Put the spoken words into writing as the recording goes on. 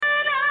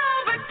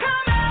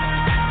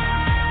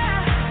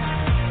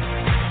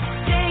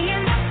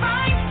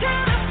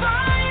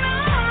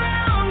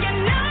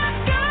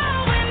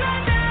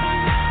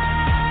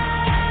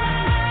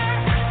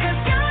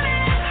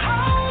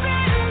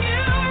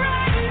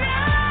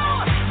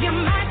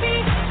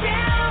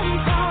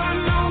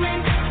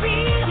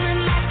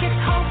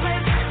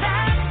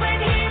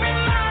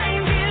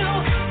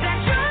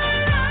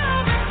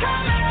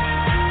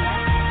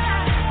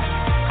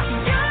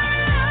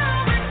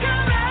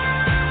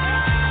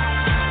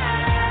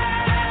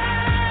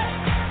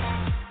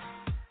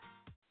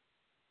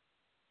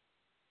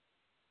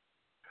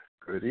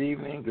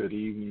good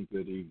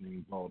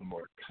evening,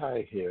 Baltimore.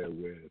 Kai here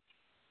with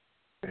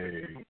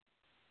a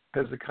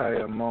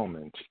Hezekiah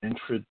moment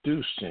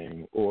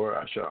introducing, or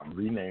I shall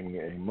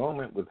renaming a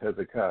moment with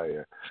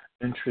Hezekiah,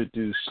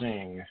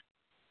 introducing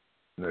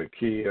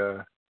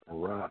Nakia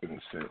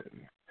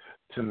Robinson.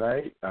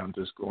 Tonight, I'm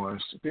just going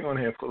to be on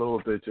here for a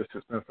little bit just to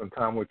spend some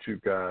time with you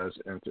guys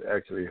and to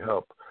actually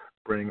help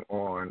bring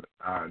on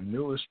our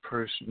newest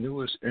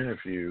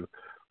interview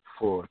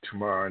for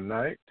tomorrow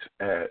night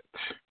at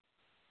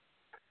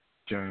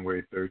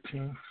January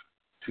 13th,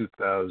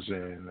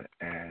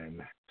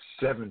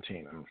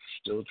 2017. I'm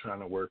still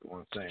trying to work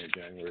on saying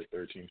January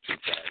 13th,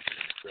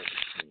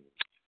 2017.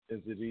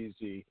 Is it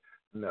easy?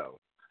 No.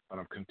 But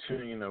I'm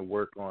continuing to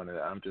work on it.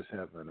 I'm just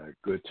having a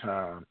good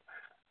time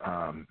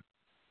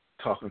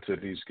talking to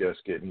these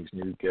guests, getting these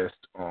new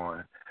guests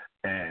on,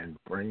 and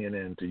bringing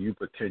in,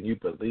 can you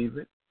believe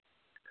it?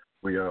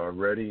 We are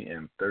already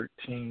in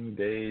 13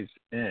 days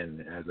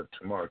in as of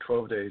tomorrow,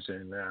 12 days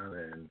in now,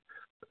 and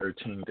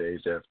 13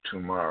 days after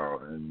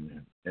tomorrow.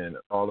 And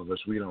all of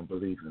us, we don't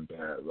believe in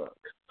bad luck.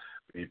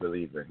 We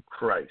believe in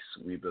Christ.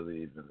 We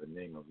believe in the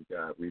name of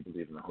God. We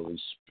believe in the Holy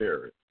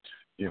Spirit.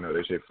 You know,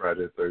 they say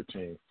Friday the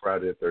 13th.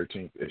 Friday the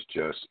 13th is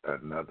just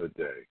another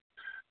day.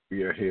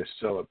 We are here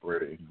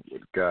celebrating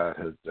what God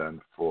has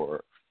done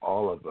for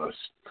all of us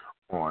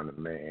on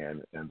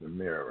Man in the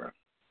Mirror.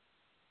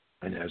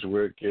 And as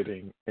we're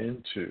getting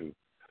into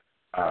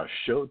our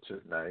show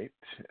tonight,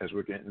 let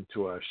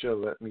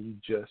me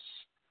just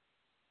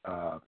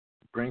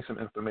bring some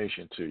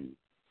information to you.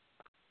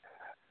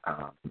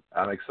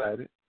 I'm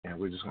excited, and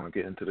we're just going to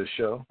get into the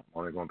show. I'm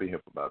only going to be here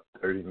for about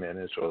 30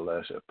 minutes or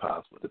less if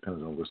possible. It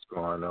depends on what's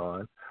going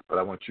on. But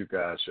I want you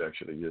guys to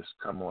actually just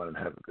come on and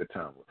have a good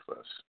time with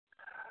us.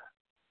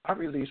 I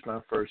released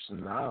my first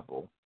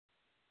novel.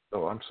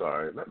 Oh, I'm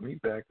sorry. Let me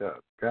back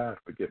up. God,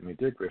 forgive me.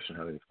 Dear Christian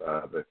Heavenly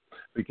Father,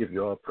 we give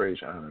you all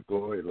praise, honor, and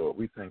glory, Lord.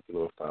 We thank you,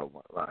 Lord, for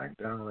lying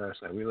down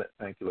last night.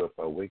 Thank you, Lord,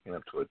 for waking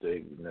up to a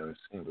day we've never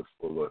seen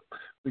before, Lord.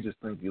 We just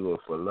thank you,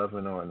 Lord, for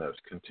loving on us.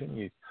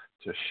 Continue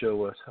to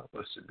show us, help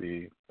us to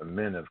be the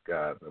men of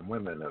God, the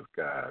women of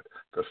God,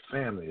 the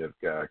family of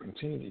God.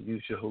 Continue to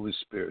use your Holy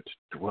Spirit to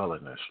dwell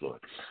in us,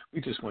 Lord. We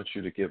just want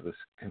you to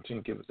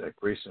continue to give us that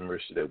grace and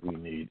mercy that we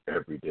need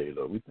every day,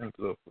 Lord. We thank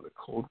you, Lord, for the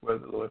cold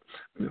weather, Lord.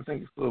 We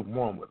thank you for the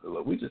warm weather,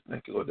 Lord. We just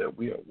thank you, Lord, that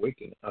we are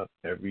waking up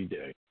every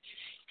day.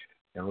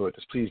 And, Lord,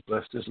 just please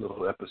bless this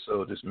little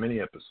episode, this mini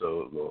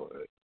episode,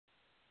 Lord,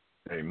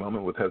 a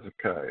moment with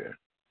Hezekiah.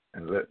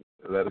 And let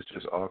us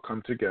just all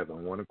come together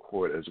on one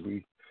accord as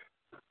we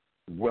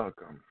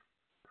welcome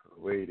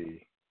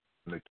Lady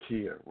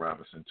Nakia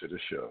Robinson to the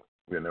show.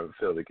 We'll never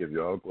fail to give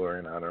you all glory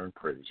and honor and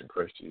praise. In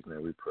Christ Jesus'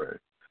 name we pray.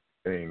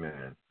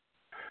 Amen.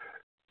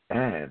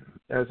 And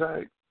as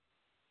I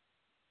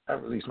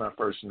released my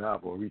first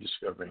novel,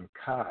 Rediscovering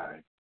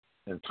Kai,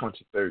 in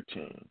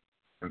 2013,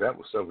 and that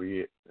was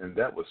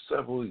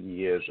several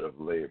years of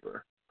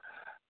labor.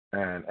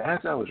 And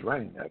as I was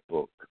writing that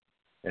book,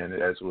 and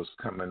as it was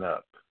coming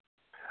up,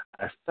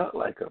 I felt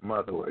like a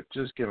mother who had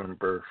just given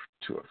birth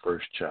to a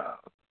first child.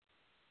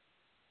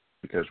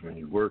 Because when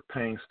you work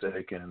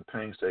painstaking,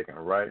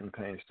 writing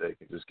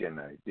painstaking, just getting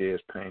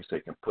ideas,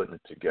 painstaking, putting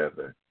it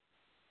together.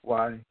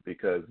 Why?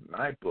 Because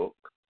my book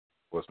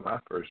was my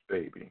first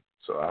baby.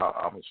 So I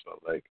almost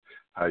felt like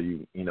how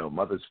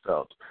mothers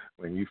felt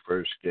when you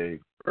first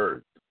gave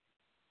birth.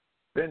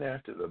 Then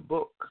after the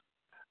book,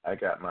 I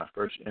got my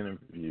first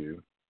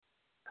interview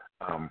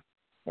on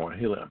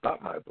Healing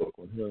about my book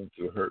on Healing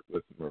Through Hurt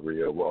with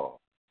Maria Wall.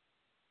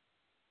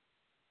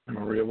 And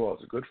Maria Wall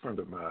is a good friend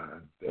of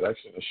mine that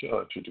actually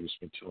Michelle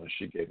introduced me to, and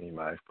she gave me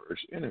my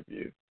first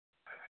interview.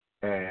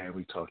 And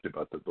we talked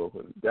about the book.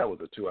 That was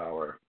a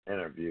 2-hour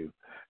interview,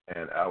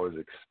 and I was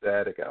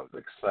ecstatic. I was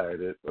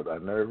excited, but I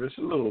was nervous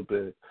a little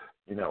bit.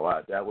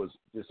 That was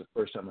just the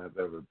first time I've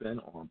ever been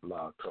on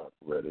Blog Talk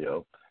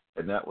Radio,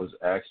 and that was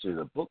actually,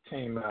 the book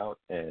came out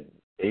in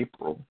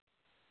April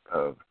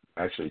of,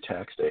 actually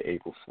tax day,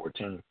 April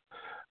 14th,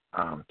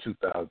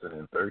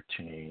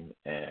 2013,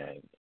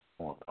 and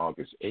on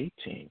August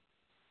 18th,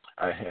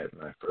 I had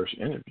my first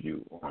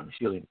interview on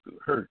Healing Through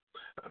Hurt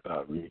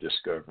about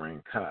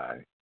rediscovering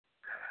Kai.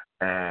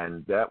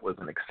 And that was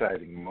an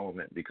exciting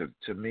moment because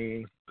to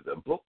me, the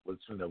book was,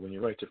 when you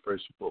write your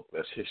first book,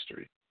 that's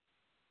history.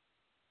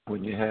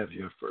 When you have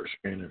your first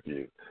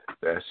interview,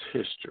 that's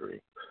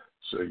history.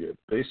 So you had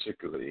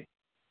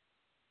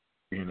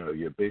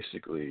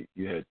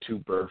 2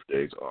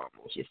 birthdays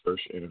almost, your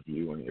first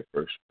interview and your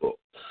first book,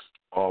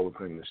 all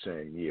within the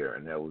same year,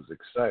 and that was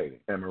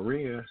exciting. And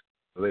Maria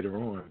later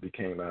on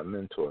became my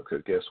mentor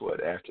because guess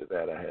what? After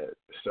that, I had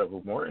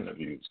several more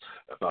interviews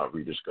about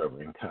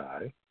rediscovering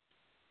Kai.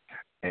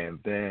 And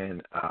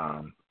then,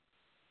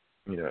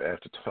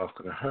 after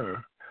talking to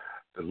her,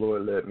 the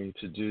Lord led me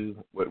to do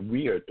what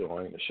we are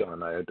doing, Michelle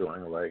and I are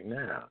doing right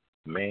now,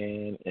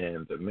 Man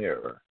in the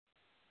Mirror,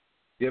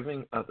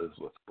 giving others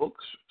with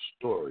books,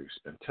 stories,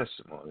 and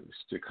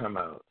testimonies to come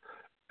out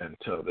and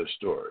tell their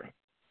story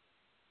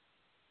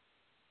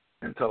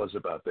and tell us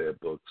about their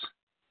books,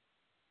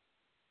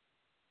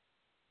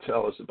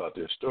 tell us about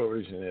their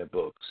stories and their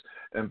books.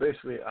 And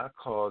basically, I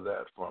call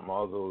that from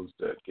all those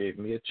that gave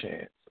me a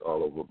chance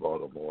all over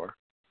Baltimore.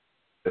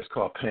 It's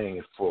called paying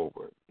it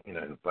forward.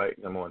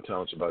 Inviting them on,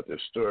 telling us about their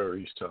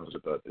stories, telling us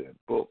about their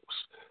books,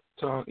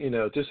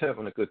 just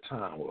having a good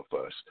time with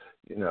us.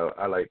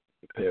 I like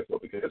to pay it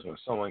forward because when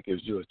someone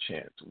gives you a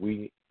chance,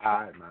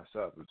 I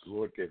myself, the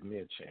Lord gave me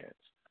a chance.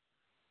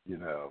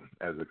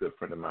 As a good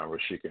friend of mine,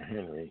 Rashika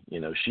Henry,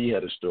 she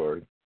had a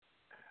story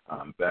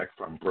back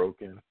from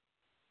broken,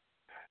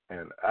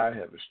 and I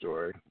have a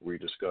story,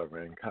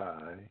 rediscovering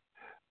Kai.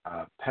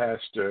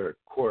 Pastor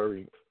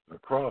Corey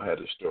McCraw had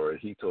a story.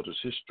 He told us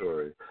his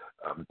story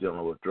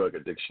dealing with drug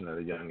addiction at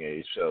a young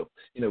age. So,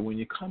 when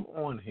you come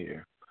on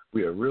here,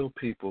 we are real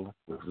people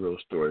with real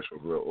stories,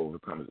 with real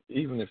overcomers.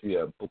 Even if you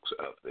have books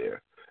out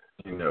there,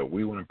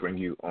 we want to bring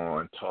you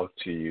on, talk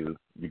to you.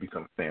 You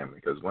become family.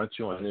 Because once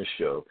you're on this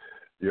show,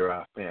 you're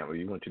our family.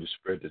 We want you to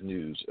spread the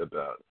news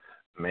about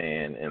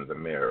man in the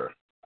mirror.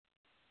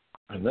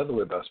 Another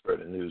way about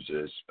spreading news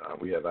is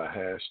we have our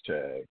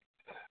hashtag,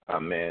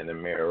 Man in the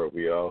Mirror.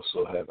 We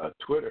also have our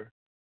Twitter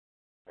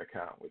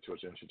account, which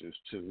was introduced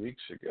 2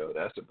 weeks ago.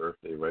 That's the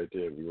birthday right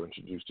there. We were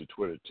introduced to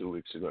Twitter 2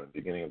 weeks ago at the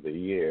beginning of the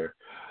year.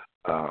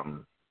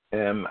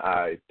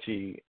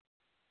 M-I-T-M-I,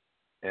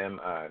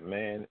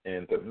 Man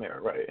in the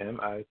Mirror, right?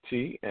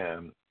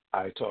 M-I-T-M,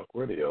 I Talk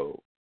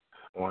Radio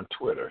on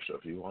Twitter. So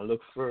if you want to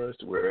look for us,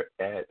 we're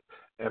at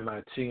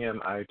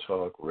MITM I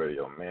Talk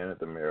Radio, Man in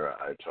the Mirror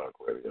I Talk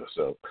Radio.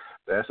 So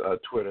that's our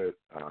Twitter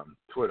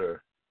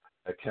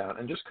account.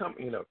 And just come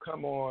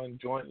on,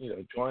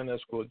 join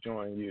us, we'll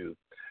join you.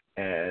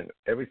 And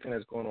everything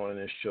that's going on in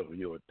this show,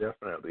 you will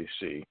definitely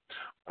see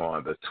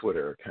on the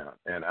Twitter account.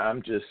 And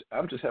I'm just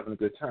having a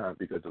good time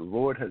because the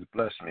Lord has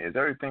blessed me. Is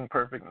everything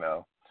perfect?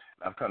 No.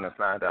 I'm coming to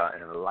find out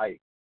in life,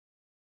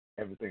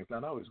 everything's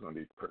not always going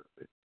to be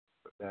perfect.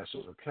 But that's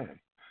okay,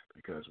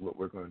 because what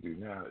we're going to do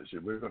now is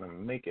we're going to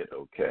make it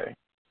okay.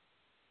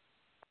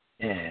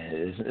 And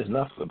it's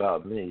enough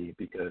about me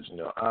because,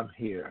 I'm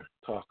here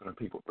talking to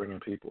people, bringing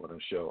people on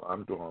the show.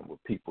 I'm doing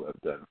what people have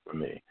done for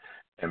me.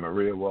 And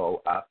Maria,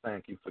 well, I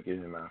thank you for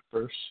giving me my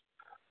first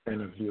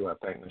interview. I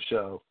thank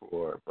Michelle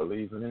for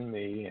believing in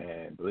me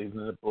and believing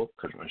in the book,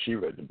 because when she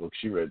read the book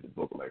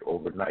like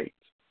overnight.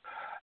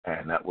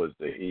 And that was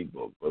the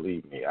ebook.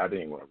 Believe me, I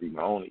didn't want to read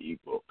my own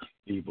ebook.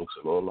 Ebook's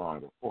a little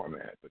longer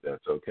format, but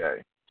that's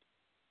okay.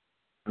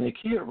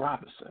 Nakia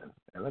Robinson,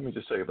 and let me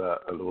just say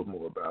a little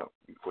more about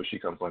before she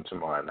comes on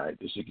tomorrow night,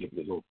 just to give you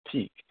a little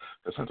peek,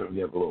 because sometimes we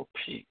have a little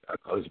peek. I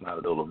call these not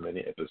a little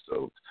mini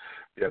episodes.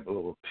 You have a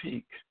little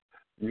peek.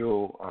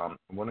 You'll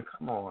want to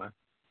come on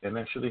and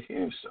actually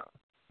hear some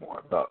more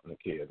about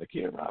Nakia.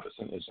 Nakia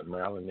Robinson is a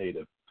Maryland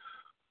native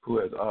who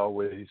has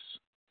always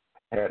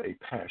had a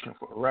passion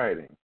for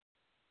writing.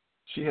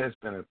 She has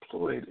been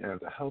employed in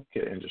the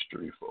healthcare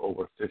industry for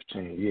over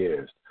 15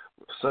 years.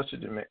 With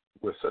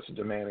such a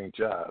demanding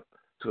job,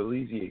 to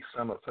alleviate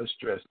some of her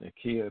stress,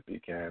 Nakia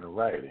began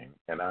writing,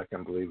 and I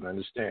can believe and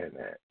understand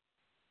that.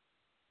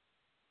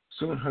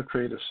 Soon her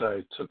creative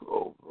side took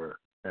over,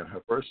 and her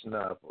first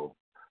novel,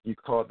 You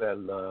Call That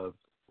Love,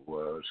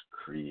 was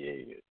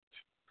created.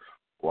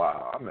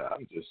 Wow, I'm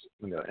just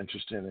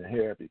interested in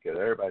here because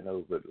everybody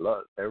knows what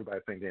love.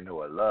 Everybody thinks they know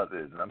what love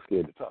is, and I'm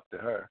scared to talk to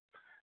her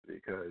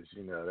because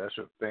that's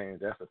the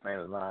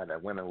famous line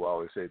that women will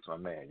always say to a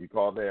man. You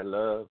call that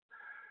love?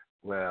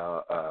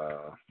 Well,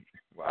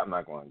 I'm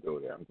not going to go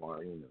there. I'm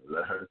going to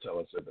let her tell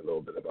us a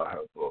little bit about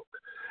her book,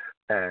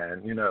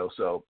 and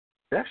so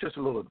that's just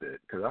a little bit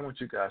because I want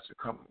you guys to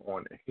come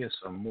on and hear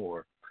some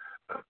more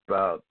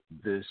about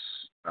this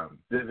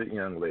vivid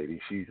young lady.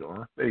 She's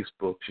on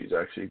Facebook. She's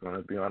actually going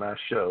to be on our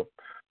show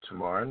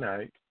tomorrow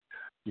night.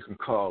 You can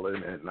call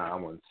in at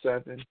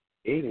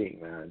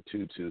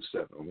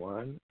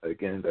 917-889-2271.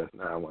 Again, that's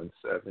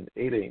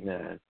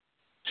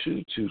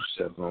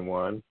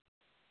 917-889-2271.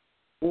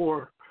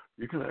 Or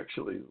you can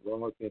actually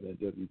log in at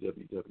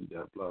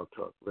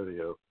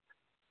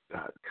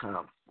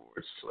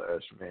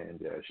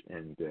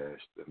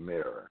www.blogtalkradio.com/man-in-the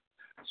mirror.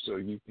 So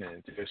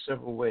there's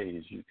several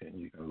ways you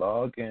can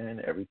log in.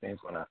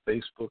 Everything's on our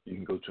Facebook. You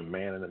can go to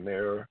Man in the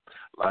Mirror,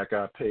 like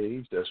our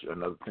page. That's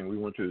another thing we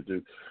want you to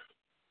do.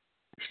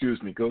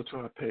 Go to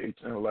our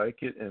page and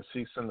like it and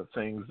see some of the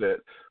things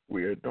that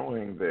we are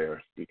doing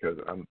there because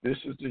this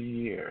is the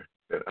year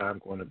that I'm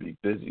going to be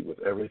busy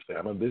with everything.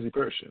 I'm a busy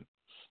person.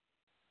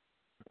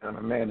 I'm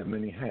a man of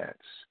many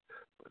hats.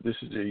 But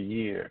this is a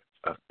year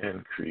of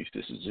increase.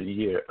 This is a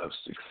year of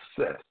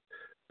success.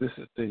 This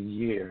is the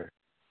year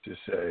to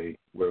say,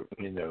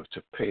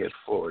 to pay it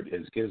forward.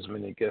 It gives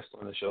many guests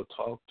on the show,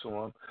 talk to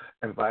them,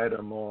 invite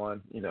them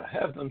on,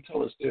 have them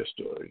tell us their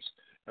stories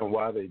and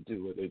why they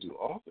do what they do.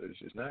 Authors,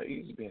 it's not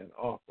easy being an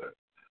author,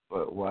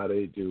 but why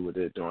they do what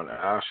they're doing.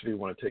 I actually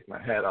want to take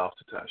my hat off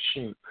to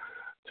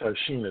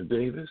Tashina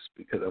Davis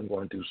because I'm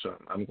going to do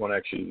something.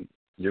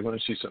 You're going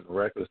to see some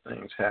miraculous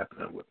things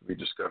happening with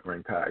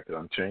Rediscovering Kai because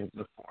I'm changing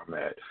the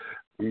format.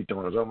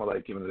 Redoing it. It's almost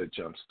like giving it a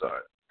jump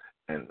start.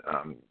 And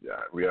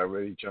we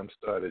already jump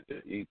started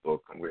the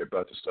ebook, and we're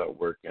about to start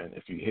working.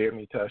 If you hear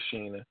me,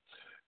 Tashina,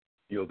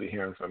 You'll be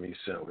hearing from me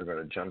soon. We're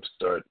going to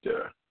jumpstart.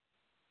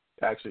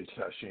 Actually,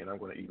 Tashin, I'm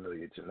going to email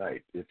you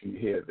tonight. If you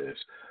hear this,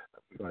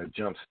 we're going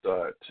to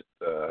jumpstart.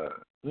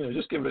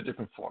 Just give it a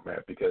different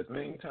format, because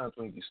many times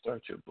when you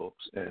start your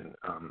books, and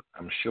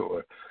I'm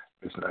sure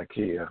Ms.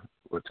 Nakia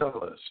will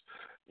tell us,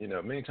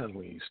 many times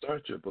when you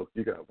start your book,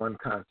 you got one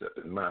concept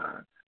in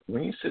mind.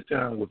 When you sit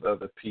down with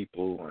other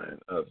people and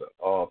other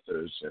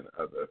authors and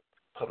other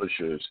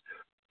publishers,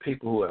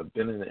 people who have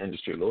been in the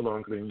industry a little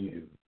longer than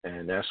you,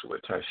 and that's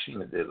what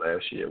Tashina did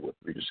last year with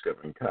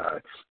Rediscovering Kai.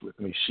 With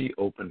me, she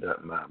opened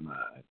up my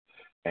mind,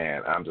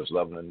 and I'm just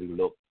loving a new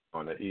look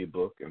on the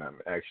ebook, and I'm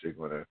actually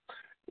going to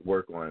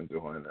work on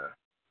doing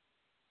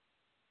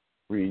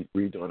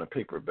redoing a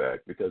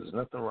paperback, because there's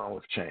nothing wrong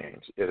with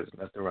change. There's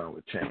nothing wrong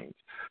with change.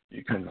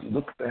 You can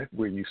look back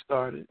where you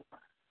started,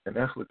 and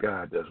that's what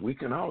God does. We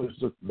can always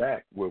look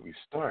back where we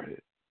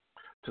started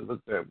to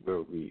look at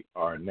where we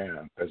are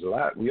now. There's a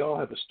lot. We all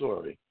have a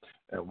story,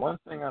 and one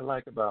thing I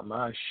like about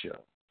my show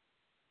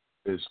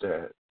is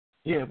that,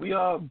 we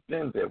all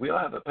been there. We all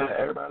have a past.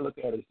 Everybody look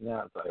at us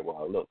now and say,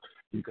 "Well, look,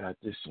 you got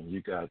this and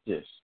you got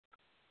this."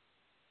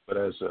 But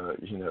as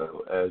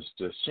as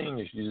the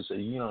seniors, you just say,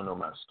 "You don't know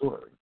my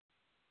story,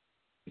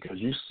 because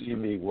you see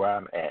me where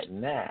I'm at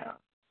now,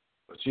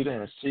 but you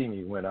didn't see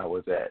me when I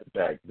was at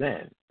back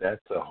then."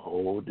 That's a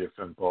whole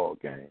different ball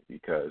game,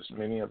 because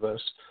many of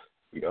us,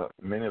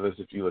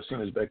 if you had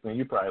seen us back then,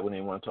 you probably wouldn't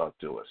even want to talk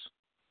to us.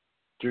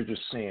 You're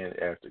just saying,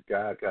 after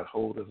God got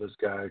hold of us,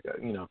 God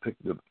got,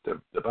 picked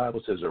the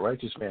Bible says a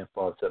righteous man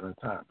falls 7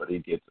 times, but he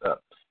gets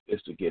up.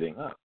 It's the getting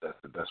up. That's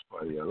the best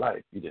part of your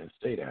life. You didn't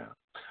stay down.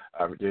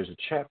 There's a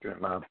chapter in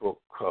my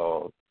book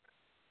called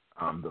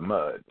The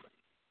Mud.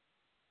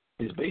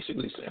 It's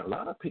basically saying a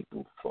lot of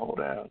people fall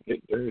down,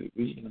 get dirty,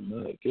 be in the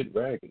mud, get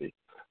raggedy.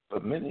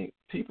 But many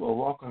people are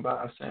walking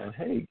by saying,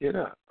 "Hey, get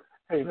up.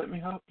 Hey, let me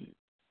help you."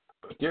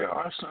 But there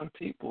are some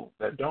people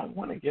that don't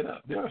want to get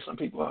up. There are some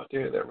people out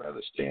there that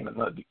rather stay in the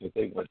mud because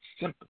they want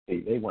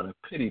sympathy. They want a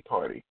pity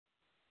party.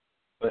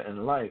 But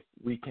in life,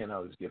 we can't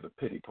always give a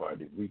pity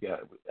party.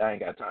 I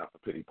ain't got time for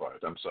pity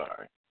parties. I'm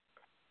sorry.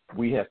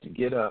 We have to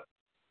get up.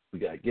 We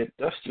got to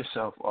dust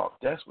yourself off.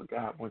 That's what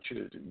God wants you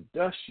to do.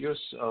 Dust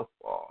yourself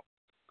off.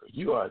 Because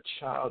you are a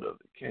child of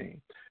the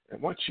King.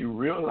 And once you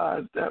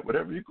realize that,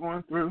 whatever you're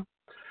going through,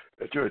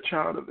 that you're a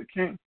child of the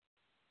King,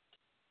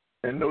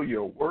 and know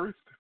your worth,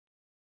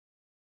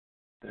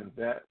 then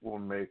that will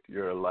make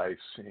your life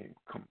seem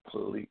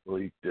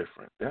completely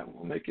different. That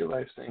will make your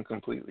life seem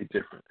completely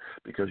different,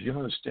 because you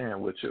understand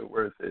what your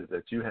worth is,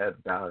 that you have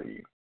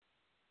value.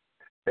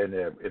 And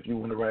if you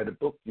want to write a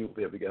book, you'll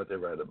be able to get out there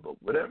and write a book.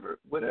 Whatever,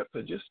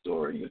 your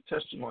story, your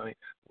testimony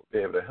will be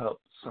able to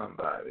help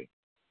somebody.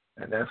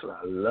 And that's what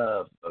I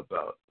love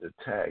about the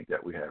tag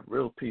that we have: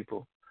 real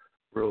people,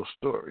 real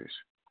stories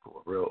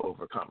for real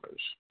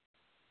overcomers.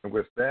 And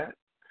with that,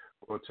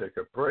 we'll take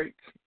a break,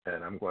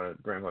 and I'm going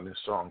to bring on this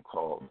song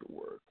called The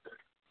Word.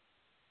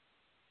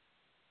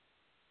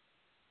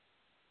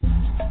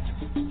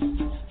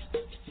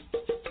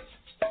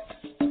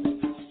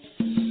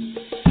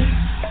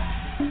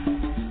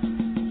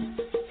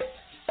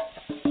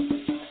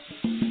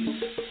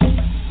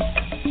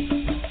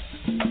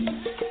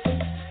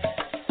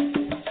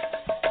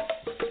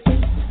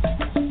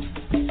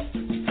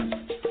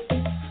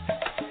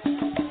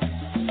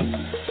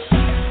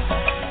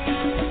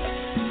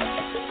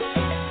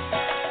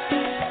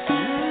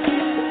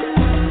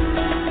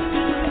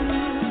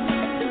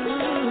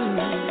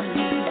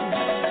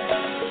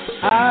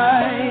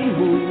 I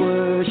will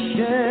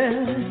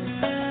worship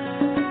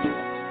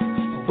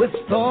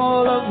with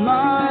all of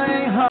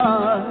my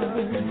heart.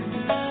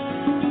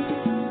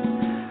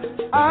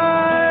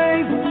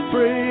 I will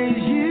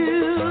praise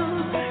you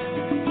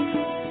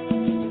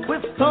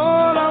with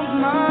all of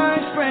my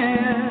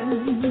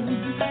strength.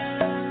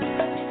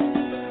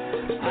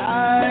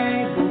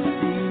 I will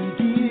seek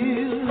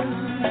you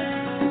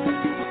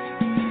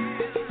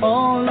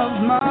all of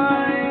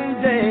my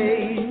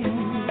days.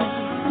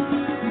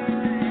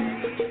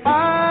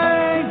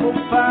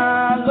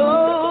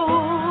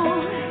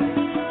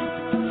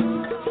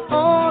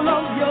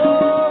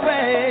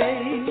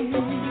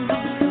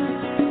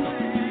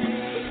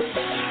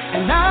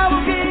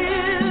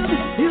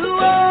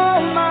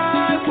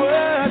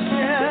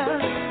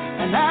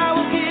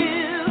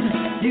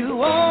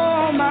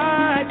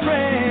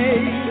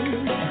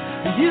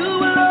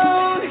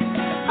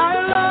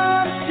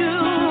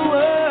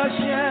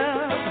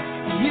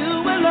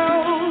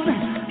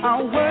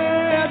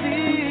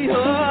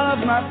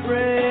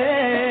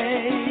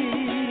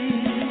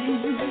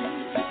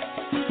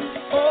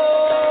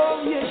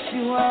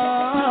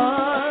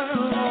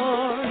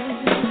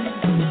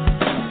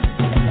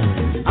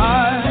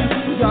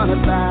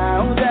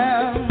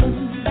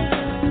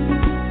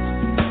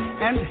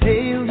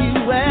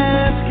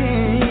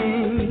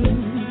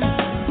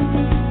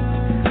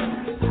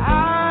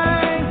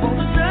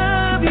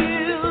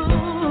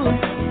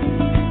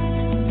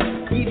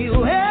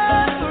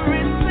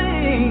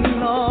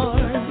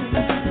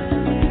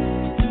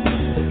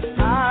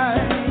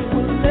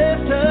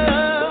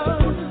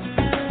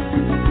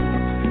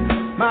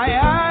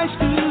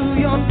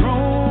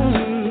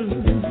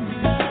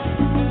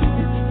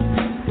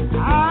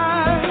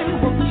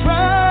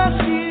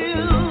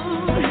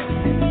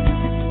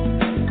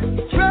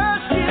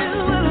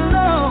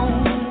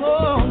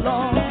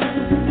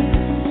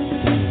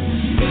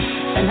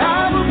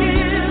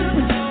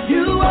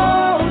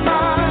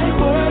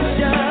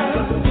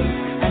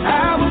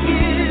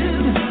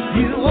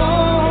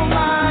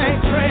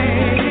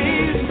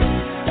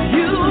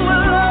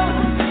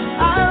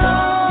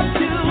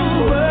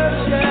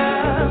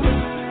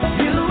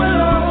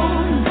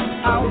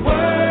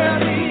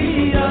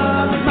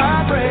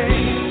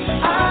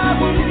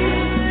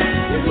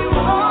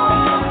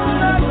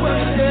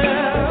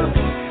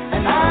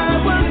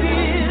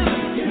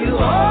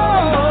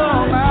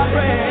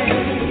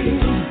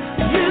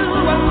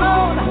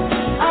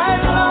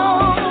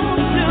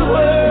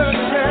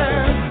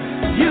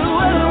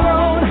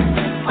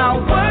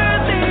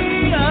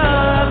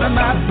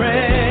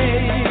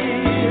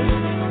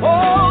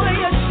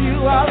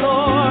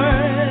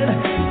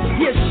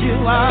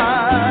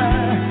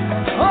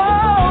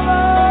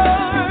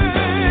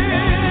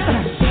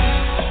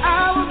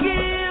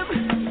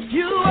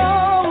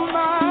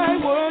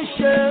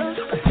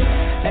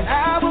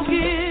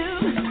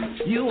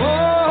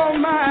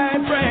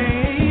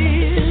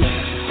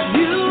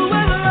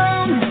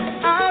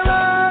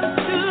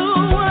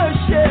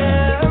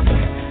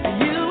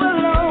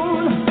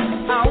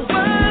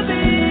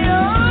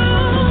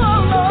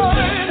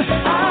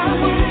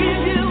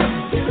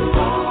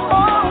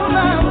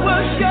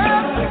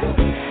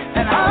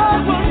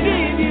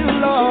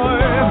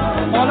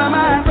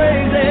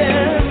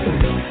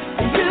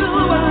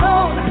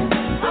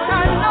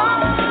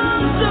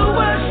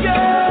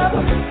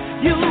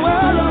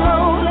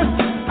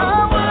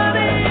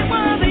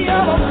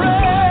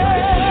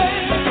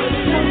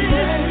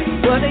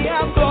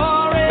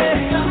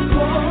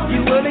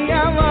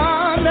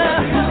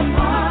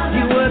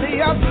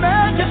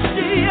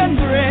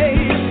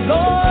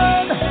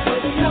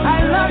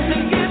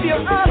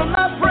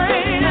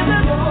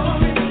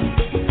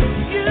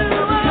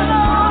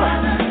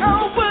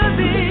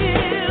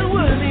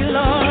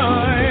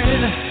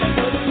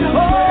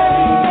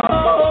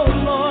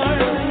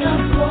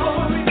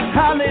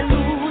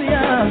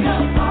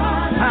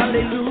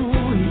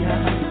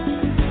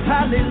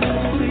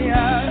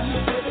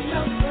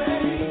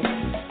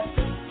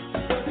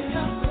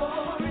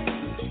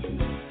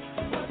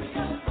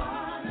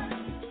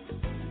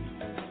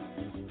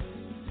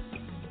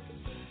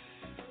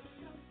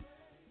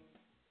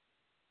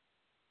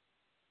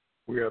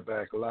 We are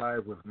back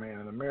live with Man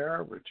in the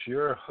Mirror with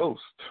your host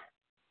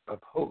of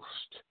hosts,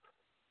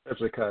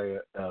 Hezekiah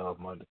L.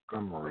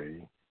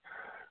 Montgomery.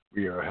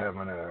 We are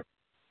having a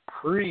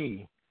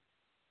pre-mini,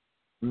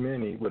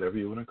 whatever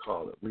you want to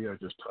call it. We are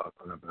just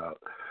talking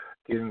about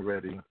getting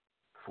ready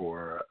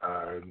for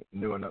our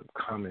new and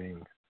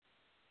upcoming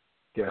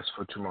guest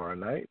for tomorrow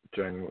night,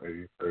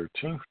 January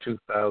 13th,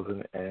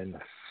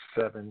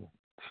 2017.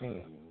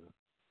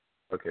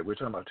 Okay, we're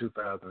talking about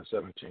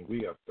 2017.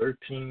 We are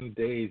 13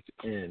 days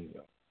in.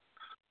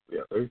 We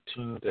are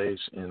 13 days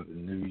in the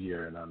new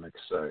year, and I'm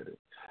excited.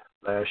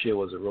 Last year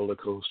was a roller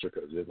coaster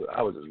because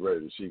I was just ready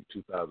to see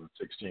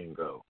 2016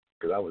 go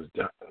because I was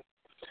done.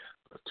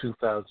 But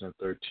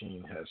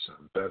 2013 has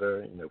some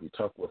better. We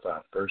talked with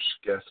our first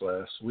guest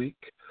last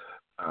week,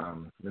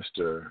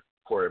 Mr.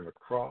 Corey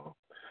McCraw,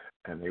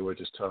 and they were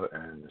just talking,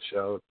 and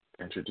Michelle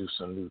introduced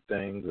some new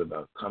things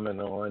about coming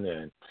on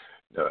and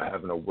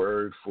having a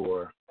word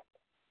for.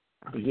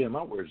 But yeah,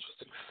 my word is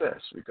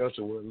success, because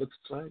the word looks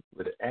like,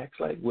 what it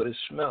acts like, what it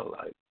smells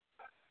like.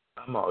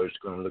 I'm always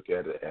going to look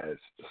at it as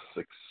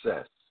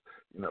success,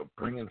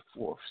 bringing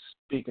forth,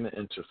 speaking it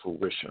into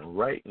fruition,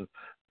 writing,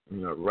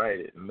 write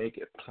it, make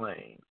it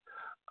plain.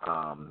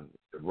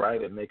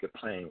 Write it, make it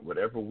plain.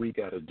 Whatever we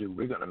got to do,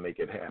 we're going to make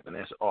it happen.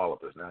 That's all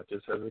of us, not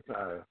just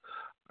Hezekiah,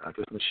 not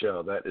just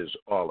Michelle. That is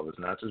all of us,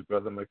 not just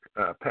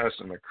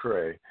Pastor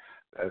McCrae.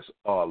 That's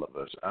all of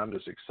us. I'm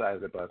just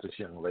excited about this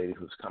young lady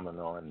who's coming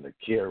on,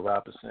 Nakia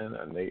Robinson,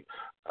 a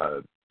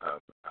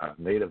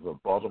native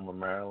of Baltimore,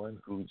 Maryland,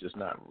 who just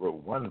not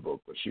wrote one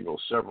book, but she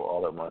wrote several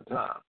all at one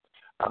time.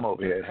 I'm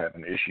over here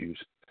having issues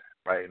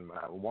writing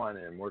my one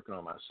and working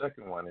on my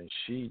second one, and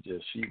she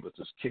was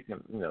just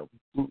kicking,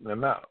 booting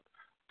them out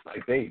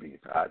like babies.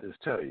 I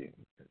just tell you,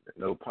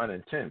 no pun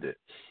intended.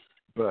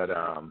 But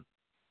I'm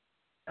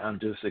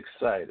just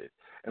excited.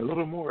 And a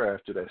little more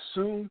after that.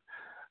 Soon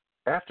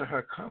after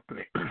her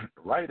company,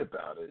 Write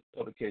About It,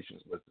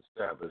 Publications was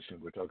established,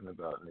 and we're talking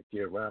about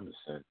Nakia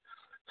Robinson.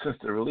 Since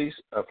the release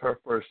of her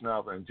first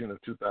novel in June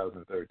of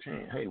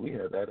 2013, hey, we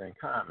have that in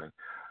common.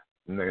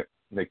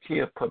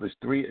 Nakia published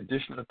 3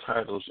 additional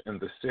titles in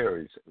the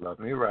series: Love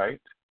Me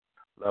Right,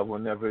 Love Will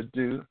Never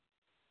Do,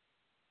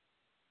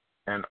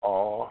 and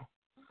All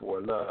for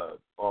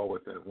Love, all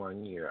within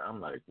 1 year. I'm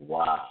like,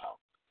 wow.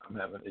 I'm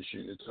having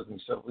issues. It took me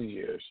several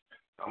years.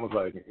 I was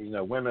like,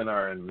 women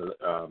are in the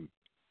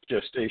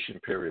gestation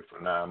period for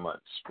 9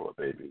 months for a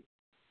baby,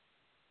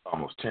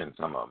 almost 10,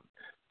 some of them,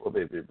 for a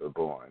baby were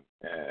born.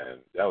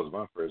 And that was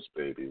my first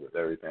baby with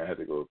everything I had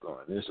to go through.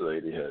 And this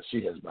lady has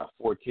about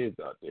 4 kids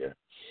out there.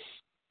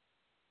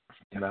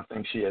 And I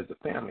think she has a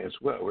family as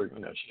well.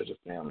 She has a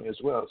family as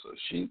well. So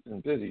she's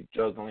been busy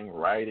juggling,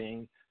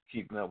 writing,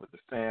 keeping up with the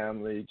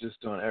family, just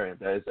doing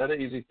everything. Is that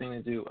an easy thing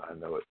to do? I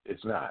know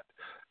it's not.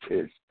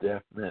 It's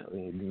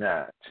definitely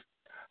not.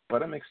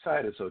 But I'm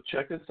excited. So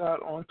check us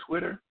out on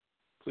Twitter.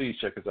 Please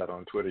check us out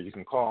on Twitter. You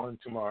can call in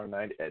tomorrow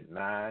night at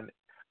 9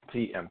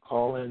 p.m.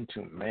 Call in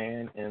to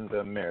Man in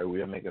the Mirror.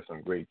 We are making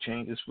some great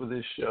changes for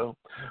this show.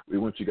 We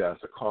want you guys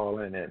to call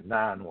in at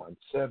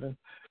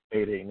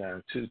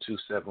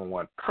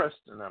 917-889-2271. Press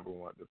the number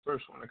 1. The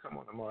first one to come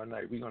on tomorrow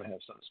night, we're going to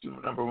have something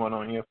stupid. Number 1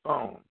 on your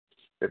phone.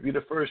 If you're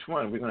the first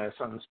one, we're going to have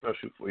something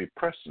special for you.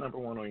 Press the number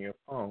 1 on your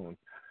phone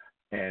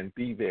and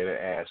be there to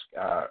ask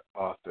our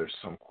author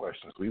some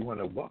questions. We want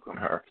to welcome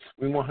her.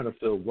 We want her to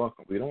feel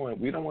welcome. We don't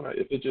want to,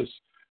 if it's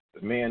just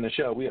the man in the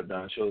show, we have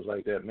done shows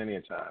like that many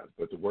times,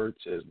 but the word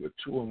says, with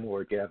 2 or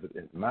more gathered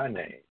in my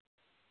name,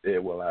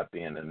 there will I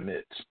be in the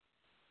midst.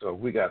 So if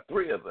we got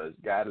 3 of us,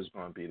 God is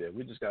going to be there.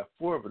 We just got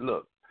 4 of us.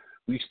 Look,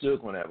 we still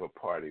going to have a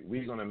party.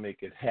 We're going to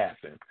make it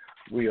happen.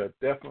 We are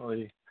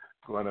definitely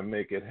going to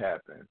make it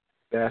happen.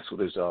 That's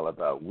what it's all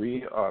about.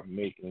 We are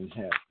making it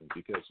happen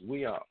because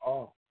we are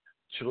all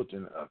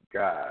children of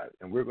God,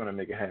 and we're going to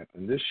make it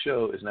happen. This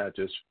show is not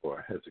just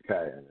for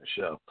Hezekiah and the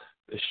show.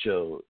 This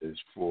show is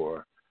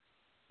for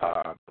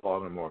our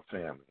Baltimore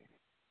family.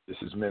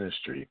 This is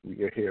ministry.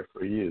 We are here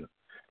for you.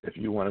 If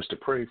you want us to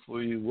pray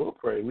for you, we'll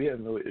pray. We have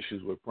no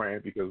issues with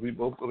praying because we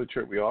both go to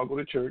church. We all go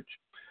to church,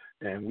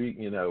 and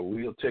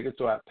we'll take it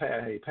to our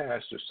hey,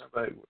 pastor,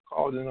 somebody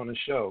called in on the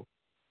show,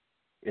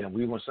 and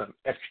we want some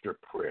extra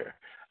prayer.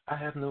 I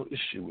have no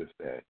issue with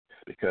that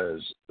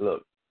because,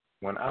 look,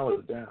 when I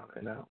was down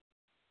and out,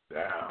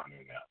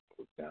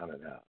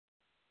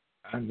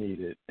 I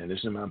needed, and this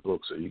is in my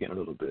book, so you get a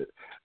little bit,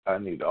 I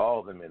need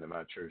all the men in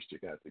my church to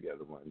get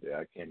together one day.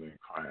 I came in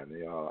crying,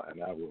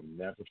 and I will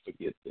never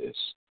forget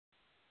this.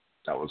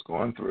 I was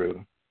going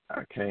through,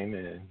 I came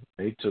in,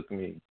 they took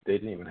me, they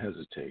didn't even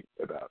hesitate.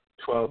 About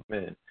 12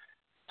 men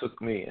took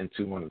me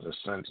into one of the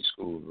Sunday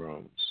school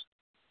rooms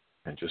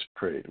and just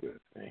prayed with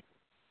me.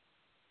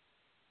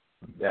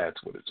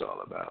 That's what it's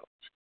all about.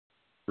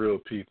 Real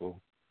people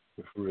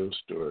with real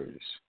stories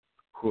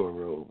who are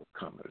real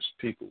overcomers.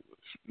 People with,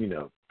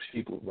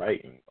 people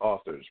writing,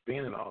 authors.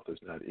 Being an author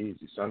is not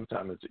easy.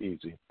 Sometimes it's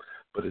easy,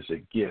 but it's a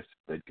gift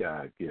that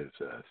God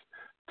gives us.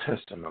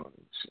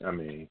 Testimonies. I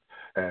mean,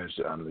 as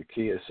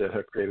Nakia said,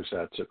 her creative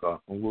side took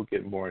off, and we'll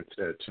get more into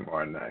that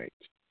tomorrow night.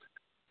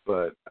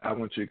 But I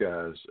want you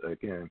guys,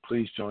 again,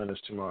 please join us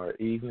tomorrow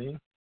evening,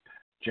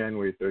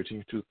 January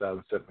 13th,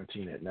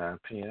 2017 at 9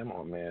 p.m.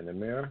 on Man in the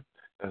Mirror,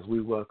 as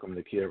we welcome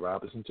Nakia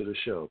Robinson to the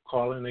show.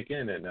 Call in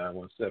again at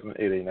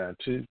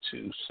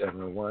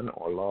 917-889-2271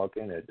 or log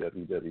in at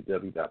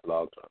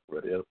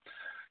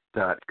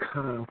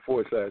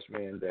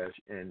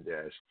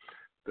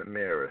www.blogtalkradio.com/man-in-the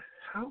mirror.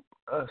 Help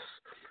us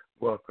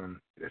welcome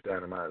this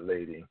dynamite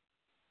lady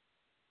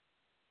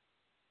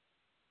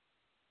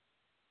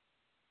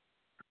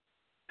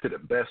to the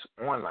best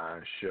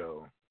online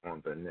show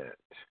on the net,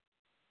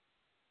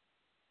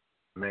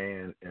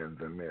 Man in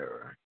the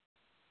Mirror.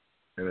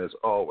 And as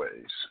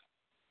always,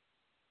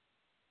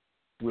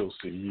 we'll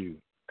see you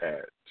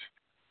at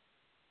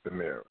the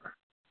mirror.